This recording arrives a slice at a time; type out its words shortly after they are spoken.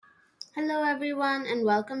Hello, everyone, and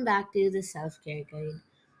welcome back to the Self Care Guide.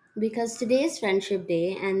 Because today is Friendship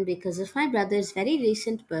Day, and because of my brother's very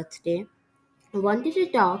recent birthday, I wanted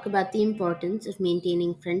to talk about the importance of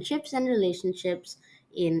maintaining friendships and relationships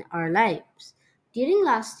in our lives. During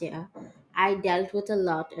last year, I dealt with a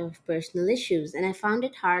lot of personal issues, and I found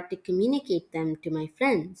it hard to communicate them to my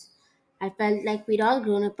friends. I felt like we'd all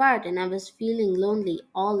grown apart, and I was feeling lonely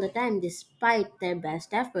all the time despite their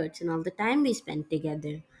best efforts and all the time we spent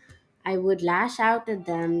together. I would lash out at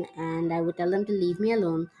them and I would tell them to leave me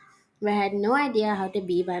alone, but I had no idea how to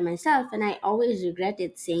be by myself, and I always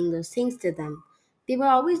regretted saying those things to them. They were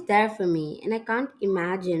always there for me, and I can't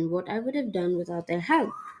imagine what I would have done without their help.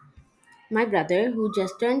 My brother, who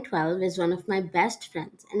just turned 12, is one of my best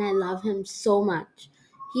friends, and I love him so much.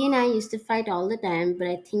 He and I used to fight all the time, but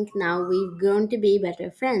I think now we've grown to be better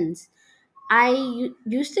friends.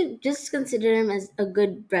 Used to just consider him as a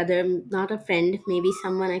good brother, not a friend, maybe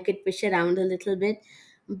someone I could push around a little bit.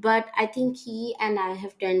 But I think he and I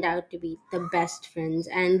have turned out to be the best friends,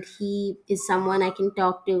 and he is someone I can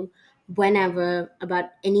talk to whenever about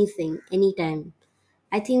anything, anytime.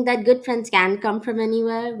 I think that good friends can come from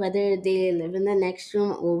anywhere, whether they live in the next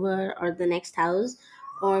room over or the next house,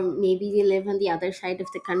 or maybe they live on the other side of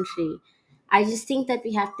the country. I just think that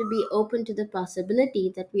we have to be open to the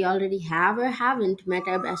possibility that we already have or haven't met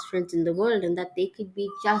our best friends in the world and that they could be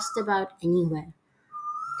just about anywhere.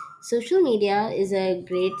 Social media is a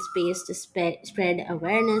great space to spread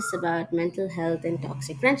awareness about mental health and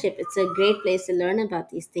toxic friendship. It's a great place to learn about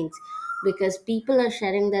these things because people are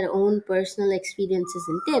sharing their own personal experiences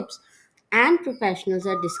and tips, and professionals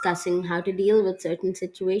are discussing how to deal with certain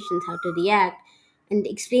situations, how to react, and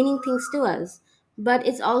explaining things to us. But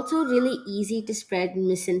it's also really easy to spread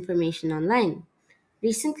misinformation online.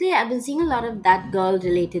 Recently, I've been seeing a lot of that girl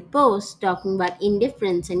related posts talking about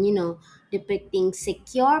indifference and, depicting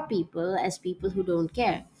secure people as people who don't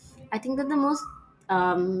care. I think that the most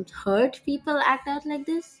hurt people act out like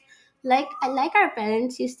this. Like our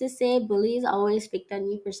parents used to say, bullies always picked on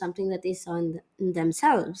you for something that they saw in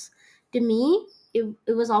themselves. To me, it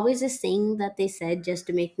was always a saying that they said just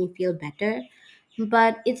to make me feel better,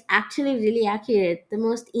 but it's actually really accurate. The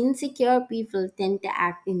most insecure people tend to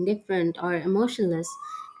act indifferent or emotionless,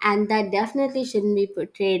 and that definitely shouldn't be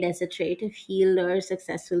portrayed as a trait of healed or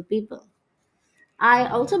successful people. I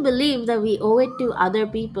also believe that we owe it to other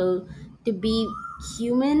people to be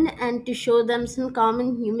human and to show them some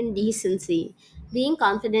common human decency. Being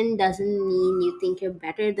confident doesn't mean you think you're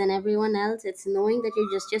better than everyone else, it's knowing that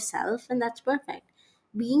you're just yourself, and that's perfect.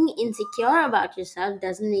 Being insecure about yourself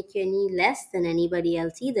doesn't make you any less than anybody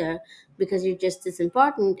else either, because you're just as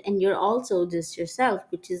important and you're also just yourself,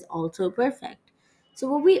 which is also perfect. So,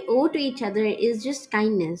 what we owe to each other is just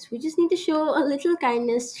kindness. We just need to show a little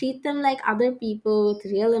kindness, treat them like other people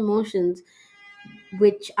with real emotions,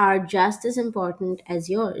 which are just as important as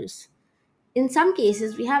yours. In some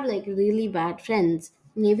cases, we have like really bad friends.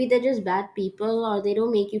 Maybe they're just bad people, or they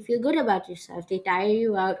don't make you feel good about yourself. They tire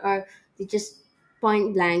you out, or they just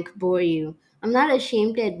point blank bore you. I'm not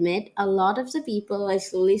ashamed to admit a lot of the people I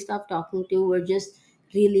slowly stopped talking to were just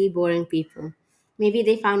really boring people. Maybe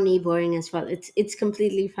they found me boring as well. It's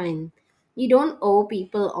completely fine. You don't owe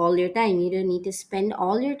people all your time. You don't need to spend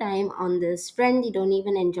all your time on this friend you don't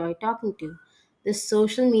even enjoy talking to. The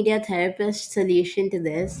social media therapist solution to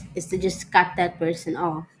this is to just cut that person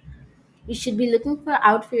off. You should be looking for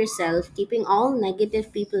out for yourself, keeping all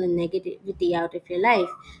negative people and negativity out of your life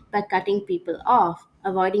by cutting people off.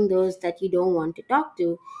 Avoiding those that you don't want to talk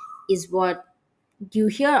to is what you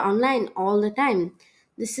hear online all the time.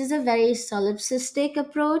 This is a very solipsistic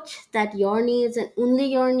approach that your needs and only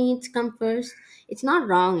your needs come first. It's not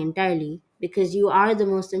wrong entirely because you are the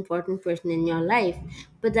most important person in your life,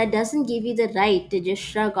 but that doesn't give you the right to just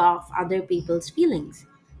shrug off other people's feelings.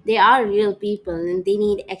 They are real people and they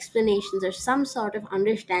need explanations or some sort of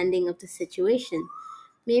understanding of the situation.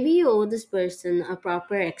 Maybe you owe this person a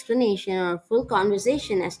proper explanation or a full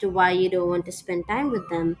conversation as to why you don't want to spend time with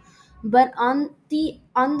them. But on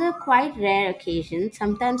the quite rare occasion,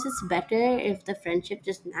 sometimes it's better if the friendship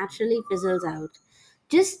just naturally fizzles out.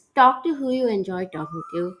 Just talk to who you enjoy talking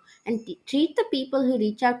to and treat the people who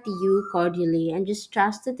reach out to you cordially, and just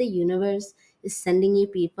trust that the universe is sending you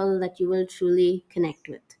people that you will truly connect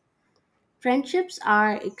with. Friendships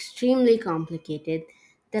are extremely complicated.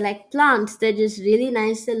 They're like plants, they're just really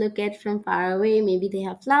nice to look at from far away. Maybe they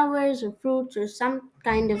have flowers or fruits or some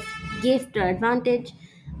kind of gift or advantage,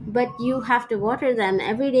 but you have to water them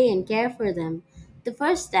every day and care for them. The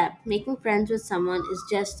first step, making friends with someone, is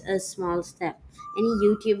just a small step. Any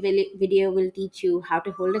YouTube video will teach you how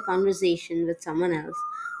to hold a conversation with someone else,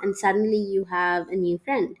 and suddenly you have a new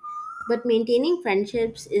friend. But maintaining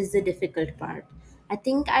friendships is the difficult part. I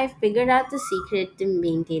think I've figured out the secret to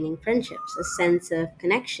maintaining friendships, a sense of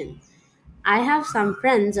connection. I have some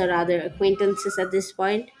friends, or rather acquaintances at this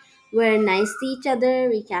point. We're nice to each other,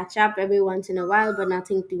 we catch up every once in a while, but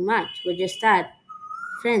nothing too much. We're just that,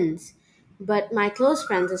 friends. But my close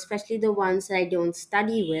friends, especially the ones that I don't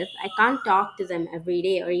study with, I can't talk to them every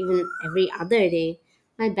day or even every other day.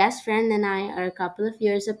 My best friend and I are a couple of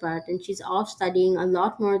years apart, and she's off studying a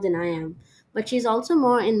lot more than I am. But she's also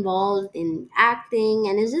more involved in acting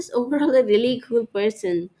and is just overall a really cool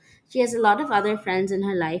person. She has a lot of other friends in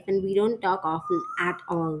her life, and we don't talk often at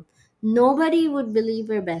all. Nobody would believe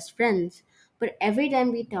we're best friends. But every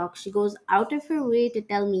time we talk, she goes out of her way to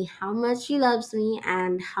tell me how much she loves me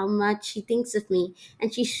and how much she thinks of me.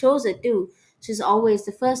 And she shows it too. She's always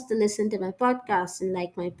the first to listen to my podcast and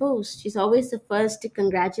like my post. She's always the first to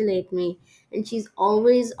congratulate me. And she's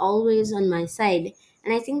always, always on my side.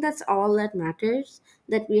 And I think that's all that matters,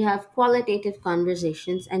 that we have qualitative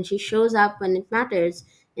conversations and she shows up when it matters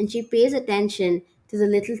and she pays attention to the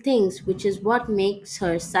little things, which is what makes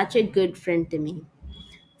her such a good friend to me.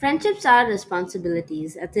 Friendships are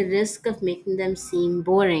responsibilities at the risk of making them seem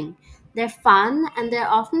boring. They're fun and they're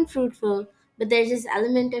often fruitful, but there's this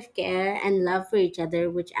element of care and love for each other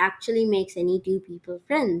which actually makes any two people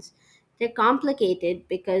friends. They're complicated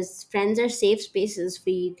because friends are safe spaces for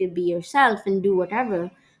you to be yourself and do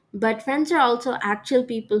whatever. But friends are also actual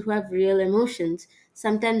people who have real emotions.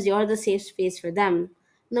 Sometimes you're the safe space for them.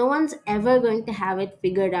 No one's ever going to have it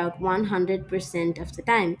figured out 100% of the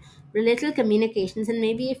time. Little communications and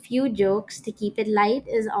maybe a few jokes to keep it light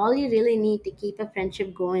is all you really need to keep a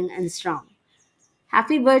friendship going and strong.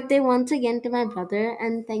 Happy birthday once again to my brother,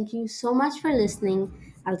 and thank you so much for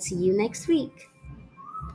listening. I'll see you next week.